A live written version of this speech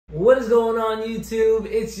What is going on YouTube?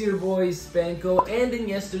 It's your boy Spanko, and in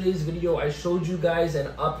yesterday's video I showed you guys an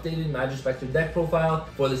updated Majespecter deck profile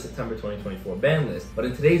for the September 2024 ban list. But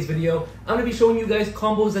in today's video, I'm going to be showing you guys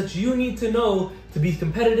combos that you need to know to be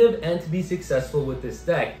competitive and to be successful with this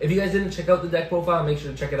deck. If you guys didn't check out the deck profile, make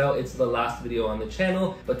sure to check it out. It's the last video on the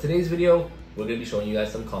channel. But today's video, we're going to be showing you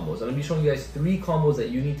guys some combos. I'm going to be showing you guys 3 combos that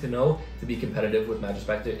you need to know to be competitive with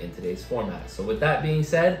Majespecter in today's format. So with that being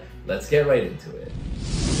said, let's get right into it.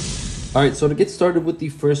 Alright, so to get started with the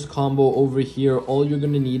first combo over here, all you're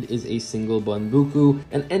going to need is a single Banbuku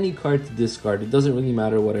and any card to discard. It doesn't really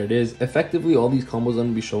matter what it is. Effectively, all these combos I'm going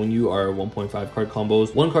to be showing you are 1.5 card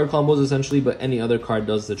combos. 1 card combos essentially, but any other card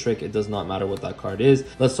does the trick. It does not matter what that card is.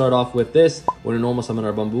 Let's start off with this. We're going to normal summon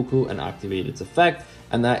our Banbuku and activate its effect.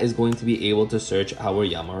 And that is going to be able to search our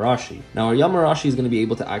Yamarashi. Now our Yamarashi is going to be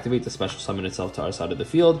able to activate the special summon itself to our side of the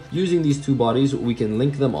field. Using these 2 bodies, we can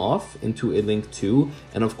link them off into a link 2.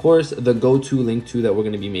 And of course, the go-to link 2 that we're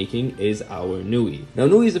going to be making is our Nui. Now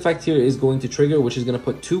Nui's effect here is going to trigger, which is going to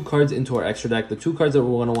put 2 cards into our extra deck. The 2 cards that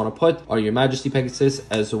we're going to want to put are your Majespecter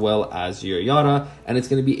as well as your Irada. And it's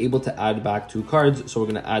going to be able to add back 2 cards. So we're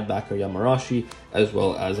going to add back our Yamarashi as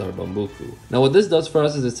well as our Banbuku. Now what this does for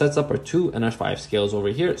us is it sets up our 2 and our 5 scales over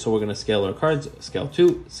here. So we're going to scale our cards, scale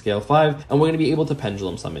 2, scale 5, and we're going to be able to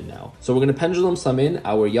pendulum summon now. So we're going to pendulum summon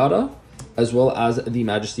our Yada, as well as the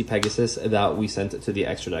Majespecter that we sent to the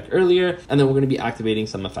extra deck earlier, and then we're going to be activating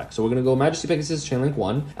some effects. So we're going to go Majespecter chain link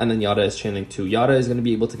 1, and then Yada is chain link 2. Yada is going to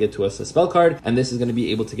be able to get to us a spell card, and this is going to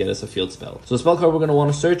be able to get us a field spell. So the spell card we're going to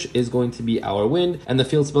want to search is going to be our Wind, and the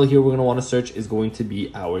field spell here we're going to want to search is going to be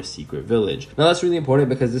our Secret Village. Now that's really important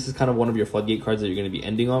because this is kind of one of your floodgate cards that you're going to be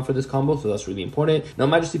ending on for this combo, so that's really important. Now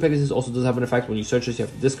Majespecter also does have an effect. When you search this, you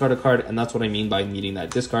have to discard a card, and that's what I mean by needing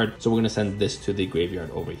that discard. So we're going to send this to the graveyard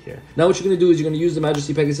over here. Now what you're going to do is you're going to use the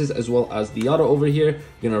Majespecter as well as the Yada over here.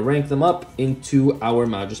 You're going to rank them up into our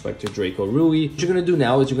Majespecter Draco Rui. What you're going to do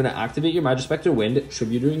now is you're going to activate your Majespecter Wind,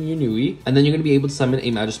 tributing your Nui, and then you're going to be able to summon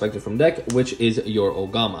a Majespecter from deck, which is your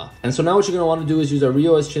Ogama. And so now what you're going to want to do is use our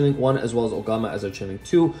Rio as chain link 1 as well as Ogama as our chain link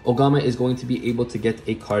 2. Ogama is going to be able to get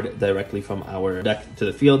a card directly from our deck to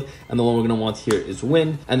the field, and the one we're going to want here is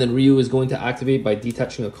Wind. And then Ryu is going to activate by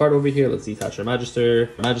detaching a card over here. Let's detach our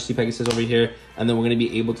Majespecter over here, and then we're going to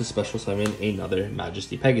be able to special summon another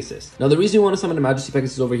Majespecter. Now the reason you want to summon the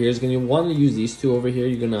Majespecter over here is going to want to use these 2 over here.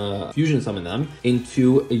 You're going to fusion summon them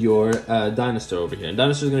into your Dynastar over here. And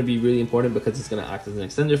Dynastar is going to be really important because it's going to act as an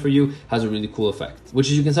extender for you. Has a really cool effect, which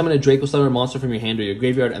is you can summon a Draco Slayer monster from your hand or your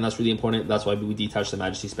graveyard, and that's really important. That's why we detached the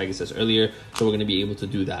Majespecter earlier, so we're going to be able to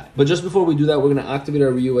do that. But just before we do that, we're going to activate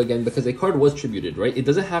our Ryu again because a card was tributed, right? It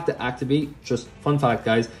doesn't have to activate, just fun fact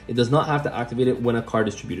guys, it does not have to activate it when a card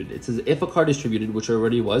is tributed. It says if a card is tributed, which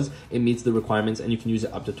already was, it meets the requirements and you can use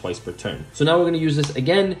it up to twice per turn. So now we're going to use this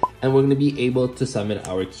again, and we're going to be able to summon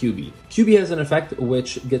our QB. QB has an effect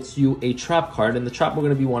which gets you a trap card, and the trap we're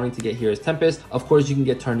going to be wanting to get here is Tempest. Of course you can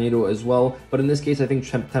get Tornado as well, but in this case I think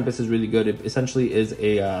Tempest is really good. It essentially is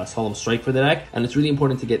a Solemn Strike for the deck, and it's really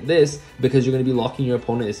important to get this because you're going to be locking your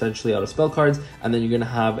opponent essentially out of spell cards, and then you're going to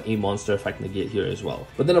have a monster effect negate here as well.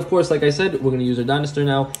 But then of course, like I said, we're going to use our Dynastar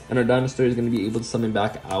now, and our Dynastar is going to be able to summon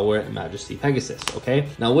back our Majespecter. Okay,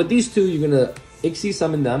 now with these 2 you're going to Ixie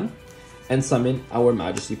summon them and summon our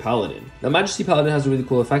Majesty Paladin. Now Majesty Paladin has a really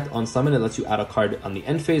cool effect on summon. It lets you add a card on the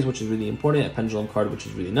end phase, which is really important, a pendulum card, which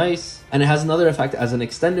is really nice. And it has another effect as an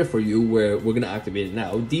extender for you where we're going to activate it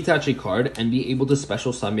now, detach a card and be able to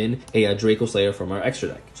special summon a Draco Slayer from our extra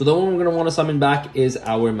deck. So the one we're going to want to summon back is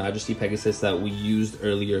our Majespecter that we used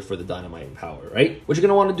earlier for the Dynamite and Power, right? What you're going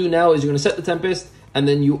to want to do now is you're going to set the Tempest, and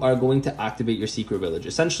then you are going to activate your Secret Village,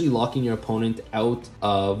 essentially locking your opponent out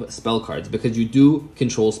of spell cards because you do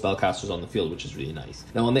control spellcasters on the field, which is really nice.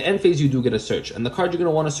 Now on the end phase you do get a search, and the card you're going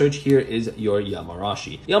to want to search here is your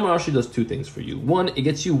Yamarashi. Yamarashi does 2 things for you. 1, it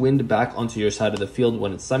gets you Wind back onto your side of the field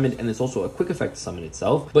when it's summoned, and it's also a quick effect to summon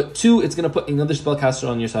itself. But 2, it's going to put another spellcaster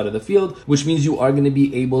on your side of the field, which means you are going to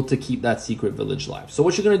be able to keep that Secret Village live. So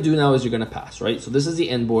what you're going to do now is you're going to pass, right? So this is the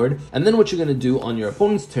end board, and then what you're going to do on your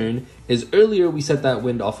opponent's turn is earlier we set that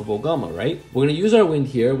Wind off of Ogama, right? We're going to use our Wind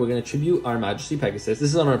here. We're going to tribute our Majespecter. This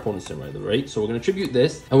is on our opponent's turn, right? So we're going to tribute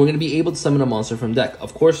this, and we're going to be able to summon a monster from deck.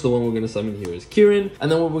 Of course, the one we're going to summon here is Kirin,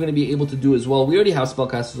 and then what we're going to be able to do as well, we already have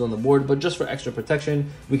spellcasters on the board, but just for extra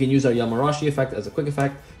protection, we can use our Yamarashi effect as a quick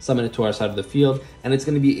effect, summon it to our side of the field, and it's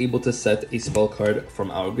going to be able to set a spell card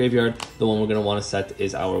from our graveyard. The one we're going to want to set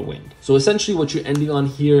is our Wind. So essentially what you're ending on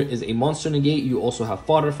here is a monster negate. You also have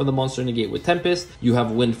fodder for the monster negate with Tempest. You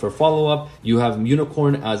have Wind for follow-up. You have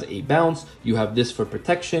Unicorn as a bounce, you have this for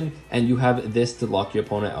protection, and you have this to lock your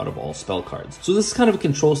opponent out of all spell cards. So this is kind of a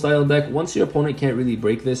control style deck. Once your opponent can't really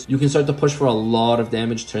break this, you can start to push for a lot of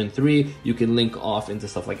damage turn 3. You can link off into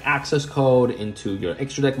stuff like access code, into your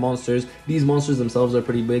extra deck monsters. These monsters themselves are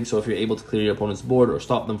pretty big, so if you're able to clear your opponent's board or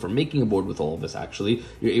stop them from making a board with all of this, actually,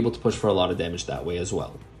 you're able to push for a lot of damage that way as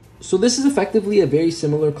well. So this is effectively a very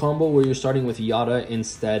similar combo where you're starting with Yada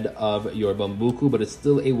instead of your Bambuku, but it's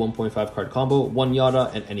still a 1.5 card combo, 1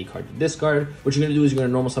 Yada and any card to discard. What you're going to do is you're going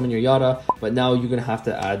to normal summon your Yada, but now you're going to have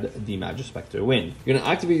to add the Majespecter wind. You're going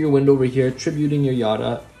to activate your wind over here, tributing your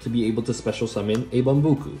Yada to be able to special summon a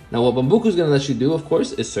Bambuku. Now what Bambuku is going to let you do, of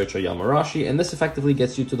course, is search a Yamarashi, and this effectively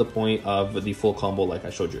gets you to the point of the full combo like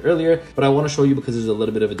I showed you earlier, but I want to show you because there's a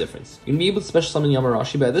little bit of a difference. You're going to be able to special summon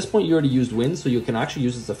Yamarashi, but at this point you already used wind, so you can actually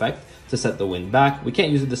use this effect to set the wind back. We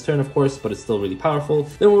can't use it this turn, of course, but it's still really powerful.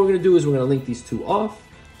 Then what we're going to do is we're going to link these two off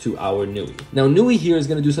to our Nui. Now Nui here is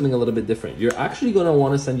going to do something a little bit different. You're actually going to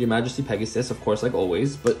want to send your Majesty Pegasus, of course, like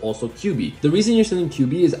always, but also QB. The reason you're sending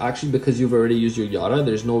QB is actually because you've already used your Yada.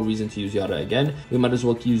 There's no reason to use Yada again. We might as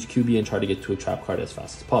well use QB and try to get to a trap card as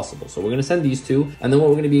fast as possible. So we're going to send these two, and then what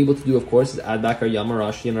we're going to be able to do, of course, is add back our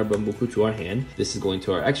Yamarashi and our Bambuku to our hand. This is going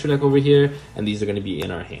to our extra deck over here, and these are going to be in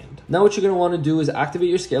our hand. Now what you're going to want to do is activate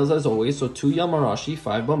your scales as always, so 2 Yamarashi,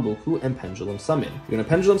 5 Bambuku, and Pendulum Summon. You're going to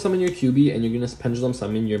Pendulum Summon your QB, and you're going to Pendulum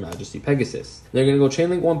Summon your Majesty Pegasus. They're going to go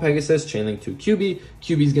Chainlink 1 Pegasus, Chainlink 2 QB.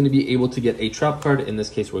 QB is going to be able to get a trap card. In this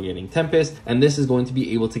case, we're getting Tempest, and this is going to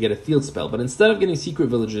be able to get a field spell. But instead of getting Secret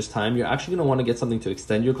Village this time, you're actually going to want to get something to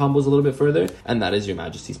extend your combos a little bit further, and that is your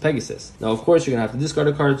Majesty's Pegasus. Now, of course, you're going to have to discard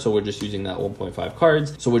a card, so we're just using that 1.5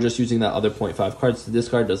 cards. So we're just using that other 0.5 cards to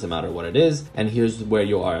discard, doesn't matter what it is, and here's where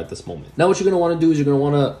you are at this moment. Now, what you're going to want to do is you're going to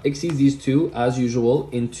want to exceed these two, as usual,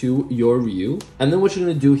 into your Ryu. And then what you're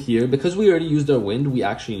going to do here, because we already used our wind, we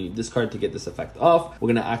actually need this card to get this effect off. We're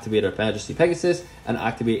going to activate our Majesty Pegasus and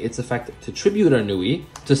activate its effect to tribute our Nui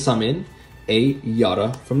to summon a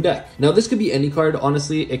Yada from deck. Now this could be any card,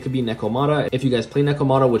 honestly. It could be Nekomata. If you guys play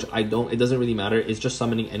Nekomata, which I don't, it doesn't really matter. It's just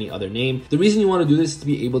summoning any other name. The reason you want to do this is to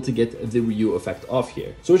be able to get the Ryu effect off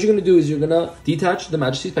here. So what you're going to do is you're going to detach the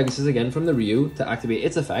Majesty's Pegasus again from the Ryu to activate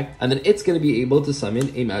its effect, and then it's going to be able to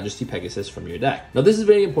summon a Majesty Pegasus from your deck. Now this is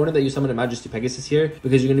very important that you summon a Majesty Pegasus here,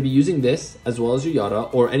 because you're going to be using this as well as your Yada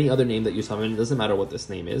or any other name that you summon. It doesn't matter what this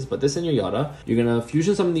name is, but this and your Yada, you're going to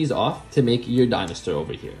fusion summon these off to make your Dinosaur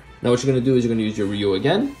over here. Now what you're going to do is you're going to use your Ryu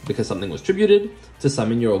again, because something was tributed, to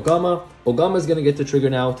summon your Ogama. Ogama is going to get the trigger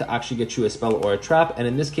now to actually get you a spell or a trap, and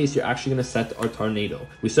in this case you're actually going to set our Tornado.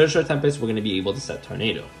 We searched our Tempest, we're going to be able to set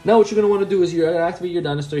Tornado. Now what you're going to want to do is you're going to activate your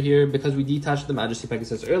Dinosaur here, because we detached the Majesty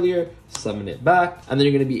Pegasus earlier, summon it back, and then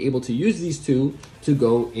you're going to be able to use these two to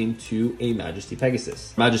go into a Majesty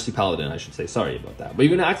Pegasus. Majesty Paladin, I should say, sorry about that. But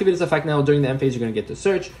you're going to activate its effect now. During the end phase, you're going to get to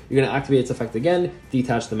search. You're going to activate its effect again,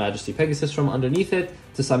 detach the Majesty Pegasus from underneath it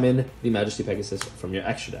to summon the Majesty Pegasus from your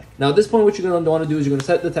extra deck. Now at this point, what you're going to want to do is you're going to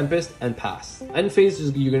set the Tempest and pass. End phase,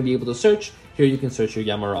 you're going to be able to search. Here you can search your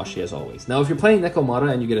Yamarashi as always. Now if you're playing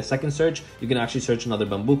Nekomata and you get a second search, you can actually search another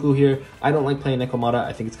Bambuku here. I don't like playing Nekomata.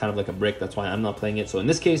 I think it's kind of like a brick. That's why I'm not playing it. So in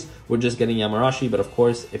this case, we're just getting Yamarashi. But of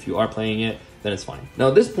course, if you are playing it, then it's fine. Now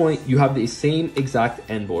at this point, you have the same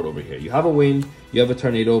exact end board over here. You have a wind, you have a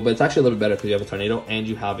tornado, but it's actually a little bit better because you have a tornado and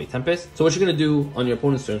you have a tempest. So what you're going to do on your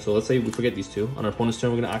opponent's turn, so let's say we forget these two. On our opponent's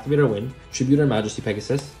turn, we're going to activate our wind, tribute our Majesty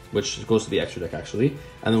Pegasus, which goes to the extra deck actually,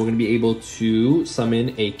 and then we're going to be able to summon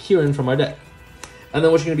a Kirin from our deck. And then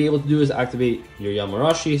what you're going to be able to do is activate your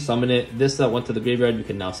Yamarashi, summon it. This that went to the graveyard, you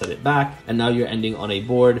can now set it back. And now you're ending on a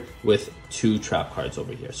board with 2 trap cards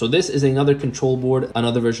over here. So this is another control board,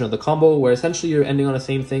 another version of the combo, where essentially you're ending on the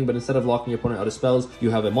same thing, but instead of locking your opponent out of spells,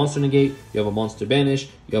 you have a monster negate, you have a monster banish,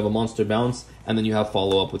 you have a monster bounce, and then you have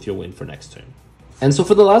follow up with your win for next turn. And so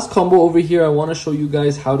for the last combo over here, I want to show you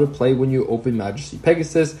guys how to play when you open Majesty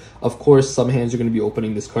Pegasus. Of course, some hands are going to be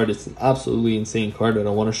opening this card. It's an absolutely insane card, and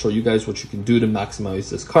I want to show you guys what you can do to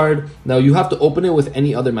maximize this card. Now, you have to open it with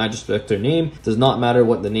any other Majespecter name. It does not matter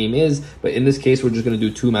what the name is, but in this case, we're just going to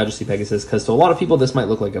do 2 Majesty Pegasus, because to a lot of people, this might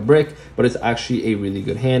look like a brick, but it's actually a really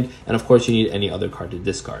good hand. And of course, you need any other card to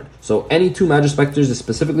discard. So any 2 Majespecters,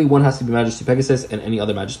 specifically one has to be Majesty Pegasus, and any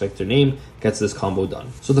other Majespecter name gets this combo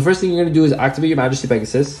done. So the first thing you're going to do is activate your Majesty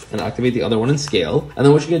Pegasus and activate the other one in scale. And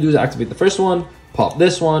then what you're going to do is activate the first one, pop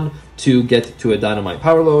this one to get to a Dynamite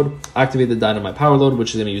Power Load, activate the Dynamite Power Load,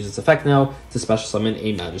 which is going to use its effect now to special summon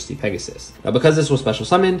a Majesty Pegasus. Now, because this was special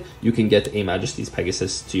summoned, you can get a Majesty's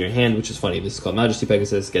Pegasus to your hand, which is funny. This is called Majesty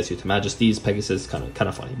Pegasus, gets you to Majesty's Pegasus, kind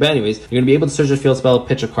of funny. But anyways, you're going to be able to search your field spell,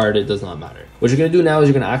 pitch a card, it does not matter. What you're going to do now is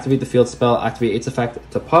you're going to activate the field spell, activate its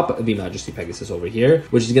effect to pop the Majesty Pegasus over here,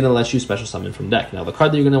 which is going to let you special summon from deck. Now, the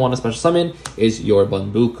card that you're going to want to special summon is your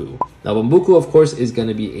Banbuku. Now, Banbuku, of course, is going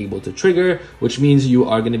to be able to trigger, which means you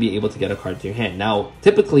are going to be able to get a card to your hand. Now,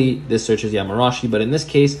 typically, this searches Yamarashi, but in this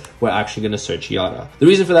case, we're actually going to search Yara. The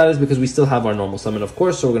reason for that is because we still have our normal summon, of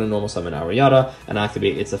course, so we're going to normal summon our Yara and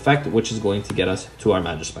activate its effect, which is going to get us to our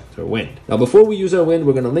Majespecter Wind. Now, before we use our Wind,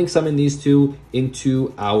 we're going to link summon these two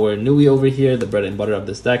into our Nui over here, the bread and butter of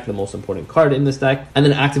this deck, the most important card in this deck, and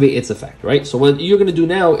then activate its effect, right? So what you're going to do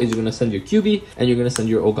now is you're going to send your QB and you're going to send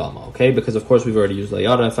your Ogama, okay? Because, of course, we've already used the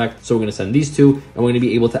Yara effect, so we're going to send these two, and we're going to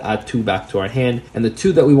be able to add two back to our hand. And the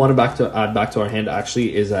two that we want to add back to our hand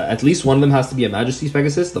actually is at least one of them has to be a Majesty's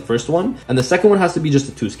Pegasus, the first one, and the second one has to be just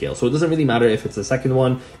a 2 scale. So it doesn't really matter if it's the second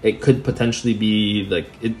one. It could potentially be like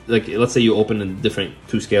let's say you open a different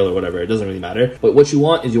 2 scale or whatever. It doesn't really matter. But what you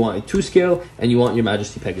want is you want a 2 scale and you want your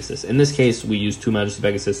Majesty Pegasus. In this case, we use 2 Majesty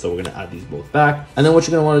Pegasus, so we're going to add these both back. And then what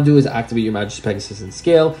you're going to want to do is activate your Majesty Pegasus in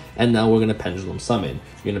scale, and now we're going to Pendulum Summon.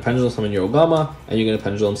 You're going to Pendulum Summon your Ogama, and you're going to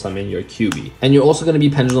Pendulum Summon your QB. And you're also going to be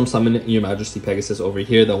Pendulum Summon your Majesty Pegasus over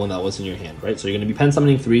here, the one that was in your hand, right? So you're going to be Pen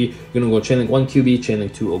Summoning 3, you're going to go Chain Link 1 QB, Chain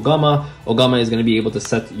Link 2 Ogama. Ogama is going to be able to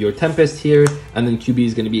set your Tempest here, and then QB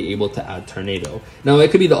is going to be able to add Tornado. Now,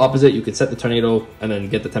 it could be the opposite. You could set the Tornado and then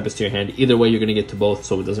get the Tempest to your hand. Either way, you're going to get to both,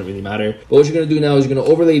 so it doesn't really matter. But what you're going to do now is you're going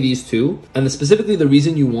to overlay these two, and specifically the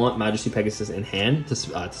reason you want Majesty Pegasus in hand to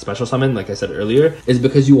special summon, like I said earlier, is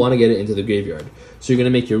because you want to get it into the graveyard. So you're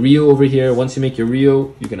going to make your Ryu over here. Once you make your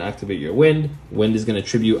Ryu, you can activate your Wind. Wind is going to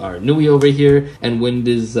tribute our Nui over here, and Wind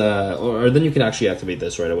is, or then you can actually activate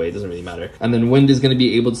this right away. It doesn't really matter. And then Wind is going to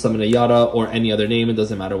be able to summon a Yara or any other name. It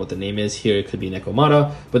doesn't matter what the name is. Here it could be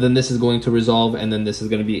Nekomata, but then this is going to resolve, and then this is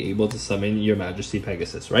going to be able to summon your Majesty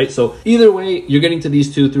Pegasus, right? So either way, you're getting to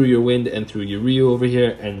these two through your Wind and through your Ryu over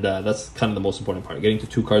here, and that's kind of the most important part. Getting to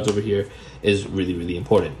 2 cards over here is really, really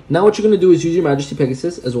important. Now what you're going to do is use your Majesty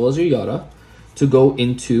Pegasus as well as your Yara to go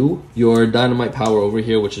into your Dynamite Power over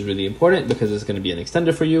here, which is really important because it's going to be an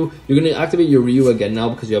extender for you. You're going to activate your Ryu again now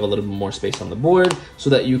because you have a little bit more space on the board so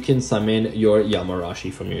that you can summon your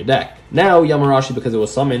Yamarashi from your deck. Now, Yamarashi, because it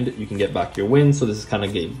was summoned, you can get back your Wind. So this is kind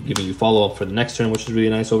of giving you follow-up for the next turn, which is really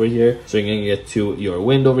nice over here. So you're going to get to your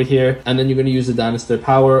Wind over here, and then you're going to use the Dynasty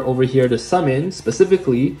Power over here to summon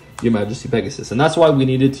specifically your Majesty Pegasus. And that's why we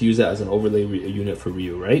needed to use it as an overlay unit for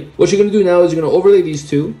Ryu, right? What you're going to do now is you're going to overlay these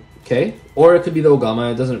two, okay? Or it could be the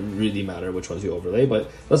Ogama. It doesn't really matter which ones you overlay, but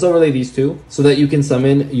let's overlay these two so that you can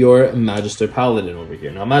summon your Magister Paladin over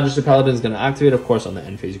here. Now, Magister Paladin is going to activate, of course, on the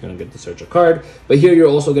end phase. You're going to get to search a card, but here you're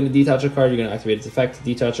also going to detach a card. You're going to activate its effect,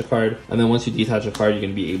 detach a card, and then once you detach a card, you're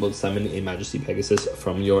going to be able to summon a Majesty Pegasus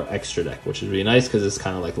from your extra deck, which is really nice because it's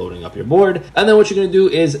kind of like loading up your board. And then what you're going to do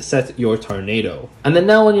is set your Tornado. And then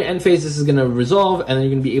now on your end phase, this is going to resolve, and then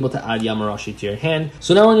you're going to be able to add Yamarashi to your hand.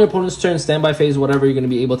 So now on your opponent's turn, standby phase, whatever, you're going to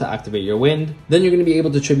be able to activate your Wind. Then you're going to be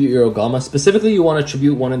able to tribute your Ogama. Specifically, you want to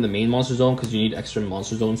tribute one in the main monster zone because you need extra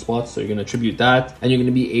monster zone spots. So you're going to tribute that, and you're going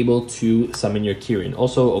to be able to summon your Kirin.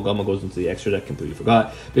 Also, Ogama goes into the extra deck, completely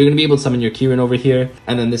forgot. But you're going to be able to summon your Kirin over here,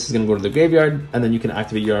 and then this is going to go to the graveyard, and then you can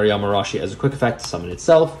activate your Yamarashi as a quick effect to summon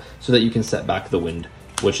itself so that you can set back the Wind,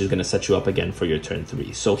 which is going to set you up again for your turn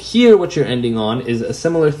 3. So here, what you're ending on is a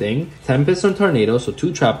similar thing. Tempest and Tornado, so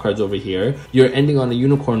 2 trap cards over here. You're ending on a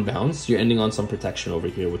Unicorn Bounce. You're ending on some protection over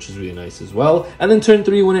here, which is really nice as well. And then turn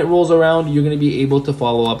 3, when it rolls around, you're going to be able to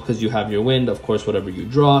follow up because you have your Wind, of course, whatever you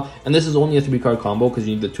draw. And this is only a 3-card combo because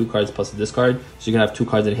you need the 2 cards plus a discard. So you can have 2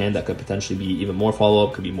 cards in hand that could potentially be even more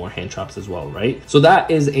follow-up, could be more hand traps as well, right? So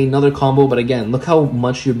that is another combo, but again, look how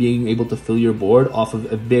much you're being able to fill your board off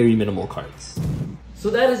of a very minimal cards. So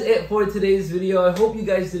that is it for today's video. I hope you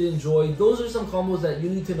guys did enjoy. Those are some combos that you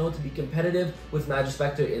need to know to be competitive with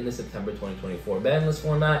Majespecter in the September 2024 banlist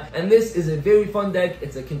format. And this is a very fun deck.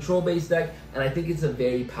 It's a control-based deck, and I think it's a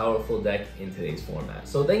very powerful deck in today's format.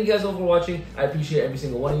 So thank you guys all for watching. I appreciate every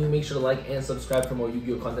single one of you. Make sure to like and subscribe for more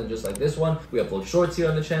Yu-Gi-Oh content just like this one. We upload shorts here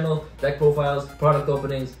on the channel, deck profiles, product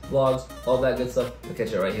openings, vlogs, all that good stuff. You'll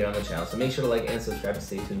catch it right here on the channel. So make sure to like and subscribe and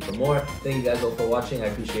stay tuned for more. Thank you guys all for watching. I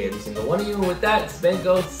appreciate every single one of you. And with that,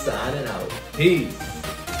 Spanko signing out. Peace.